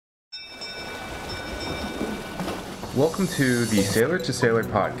Welcome to the Sailor to Sailor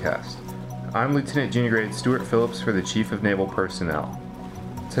podcast. I'm Lieutenant Junior Grade Stuart Phillips for the Chief of Naval Personnel.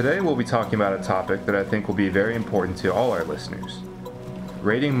 Today we'll be talking about a topic that I think will be very important to all our listeners: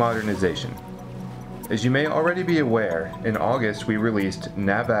 rating modernization. As you may already be aware, in August we released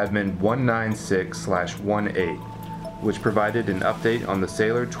NAVADMIN 196/18, which provided an update on the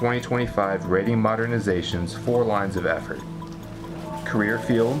Sailor 2025 rating modernization's 4 lines of effort: career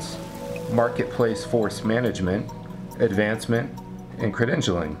fields, marketplace force management, advancement, and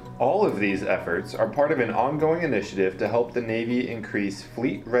credentialing. All of these efforts are part of an ongoing initiative to help the Navy increase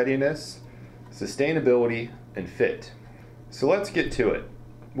fleet readiness, sustainability, and fit. So let's get to it.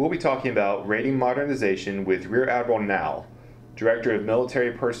 We'll be talking about rating modernization with Rear Admiral Nowell, Director of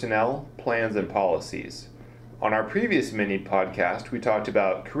Military Personnel, Plans, and Policies. On our previous mini podcast, we talked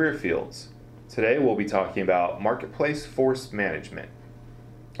about career fields. Today we'll be talking about marketplace force management.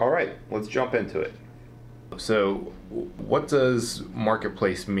 All right, let's jump into it. So, what does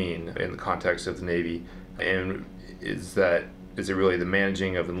marketplace mean in the context of the Navy? And is it really the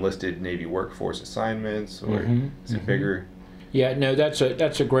managing of enlisted Navy workforce assignments, or is it bigger? Yeah, no, that's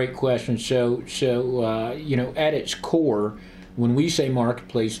a great question. So at its core, when we say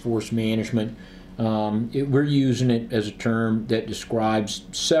marketplace force management, we're using it as a term that describes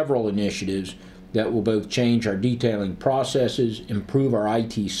several initiatives that will both change our detailing processes, improve our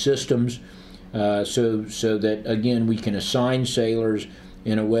IT systems, so that, again, we can assign sailors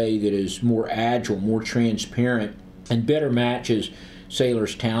in a way that is more agile, more transparent, and better matches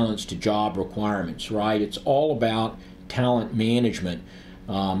sailors' talents to job requirements, right? It's all about talent management.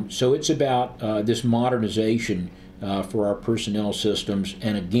 So it's about this modernization for our personnel systems,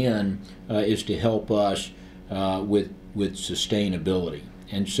 and again, is to help us with sustainability.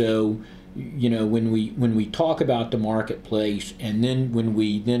 And so, when we talk about the marketplace, and then when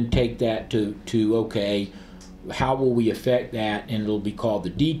we then take that to okay, how will we affect that, and it'll be called the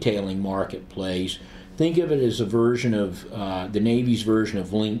detailing marketplace. Think of it as a version of the Navy's version of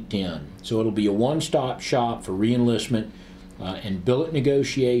LinkedIn. So it'll be a one-stop shop for reenlistment and billet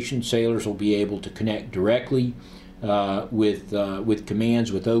negotiation. Sailors will be able to connect directly with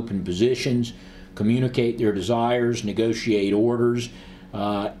commands with open positions, communicate their desires, negotiate orders,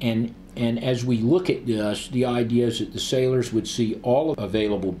 and as we look at this, the idea is that the sailors would see all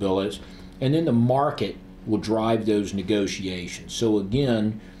available billets, and then the market will drive those negotiations. So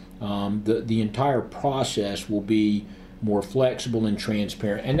again, the entire process will be more flexible and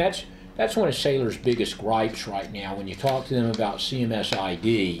transparent, and that's one of sailors' biggest gripes right now when you talk to them about CMS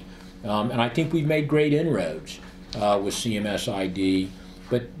ID. And I think we've made great inroads with CMS ID,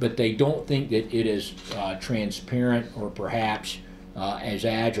 but they don't think that it is transparent or perhaps as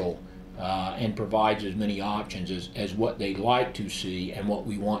agile and provides as many options as what they'd like to see and what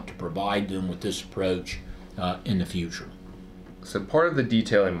we want to provide them with this approach in the future. So part of the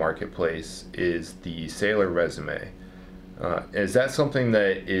detailing marketplace is the sailor resume. Is that something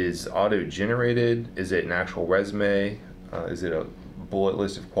that is auto-generated? Is it an actual resume? Is it a bullet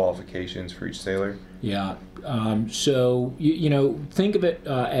list of qualifications for each sailor? Yeah. So think of it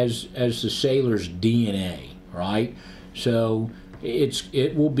as the sailor's DNA, right? So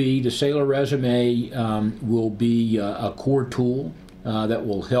it will be, the sailor resume will be a core tool that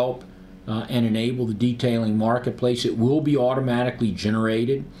will help and enable the detailing marketplace. It will be automatically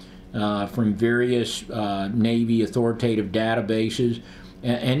generated from various Navy authoritative databases,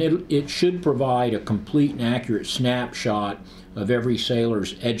 and it should provide a complete and accurate snapshot of every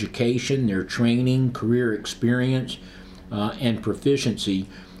sailor's education, their training, career experience, and proficiency.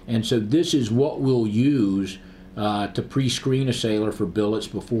 And so this is what we'll use to pre-screen a sailor for billets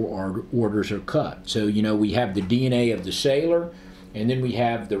before our orders are cut. So we have the DNA of the sailor, and then we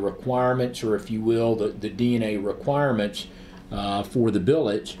have the requirements, or if you will, the DNA requirements for the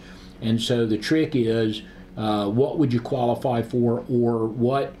billets. And so the trick is, what would you qualify for, or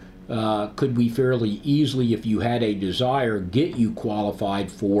what could we fairly easily, if you had a desire, get you qualified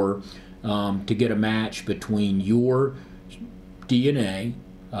for to get a match between your DNA,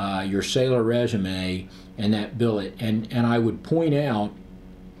 your sailor resume, and that billet. And I would point out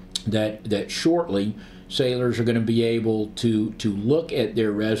that shortly sailors are going to be able to look at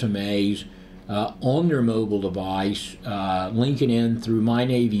their resumes on their mobile device, linking in through My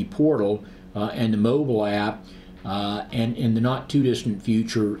Navy portal and the mobile app, and in the not too distant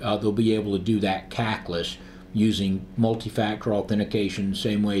future they'll be able to do that CACless using multi-factor authentication, the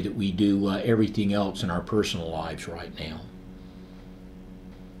same way that we do everything else in our personal lives right now.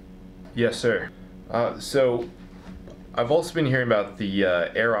 Yes, sir. So I've also been hearing about the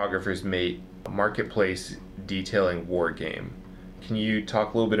Aerographer's Mate marketplace detailing war game. Can you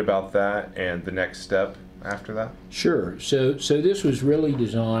talk a little bit about that and the next step after that? Sure. So this was really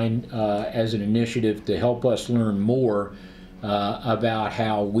designed as an initiative to help us learn more about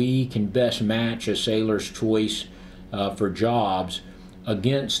how we can best match a sailor's choice for jobs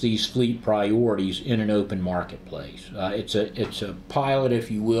against these fleet priorities in an open marketplace. It's a pilot, if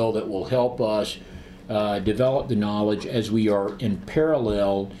you will, that will help us develop the knowledge as we are in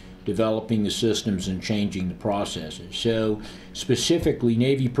parallel developing the systems and changing the processes. So specifically,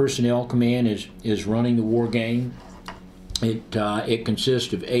 Navy Personnel Command is running the war game. It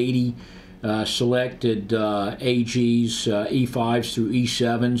consists of 80 selected AGs, E5s through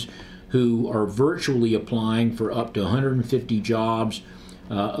E7s, who are virtually applying for up to 150 jobs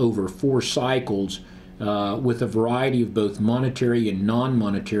over 4 cycles with a variety of both monetary and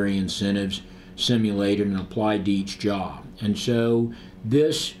non-monetary incentives simulated and applied to each job. And so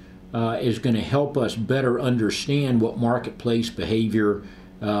this is going to help us better understand what marketplace behavior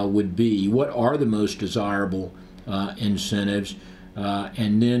would be, what are the most desirable incentives,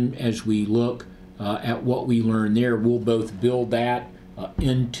 and then as we look at what we learn there, we'll both build that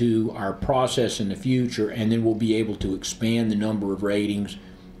into our process in the future, and then we'll be able to expand the number of ratings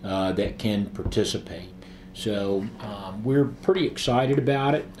that can participate. So we're pretty excited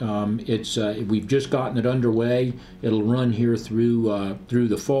about it. We've just gotten it underway. It'll run here through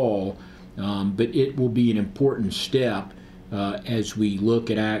the fall, but it will be an important step as we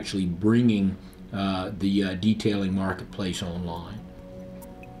look at actually bringing the detailing marketplace online.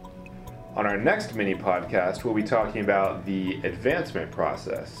 On our next mini podcast, we'll be talking about the advancement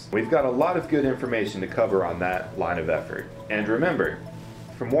process. We've got a lot of good information to cover on that line of effort. And remember,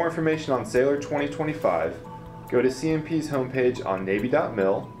 for more information on Sailor 2025, go to CMP's homepage on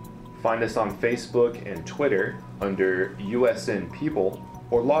Navy.mil, find us on Facebook and Twitter under USN People,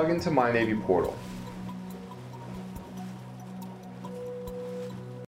 or log into My Navy Portal.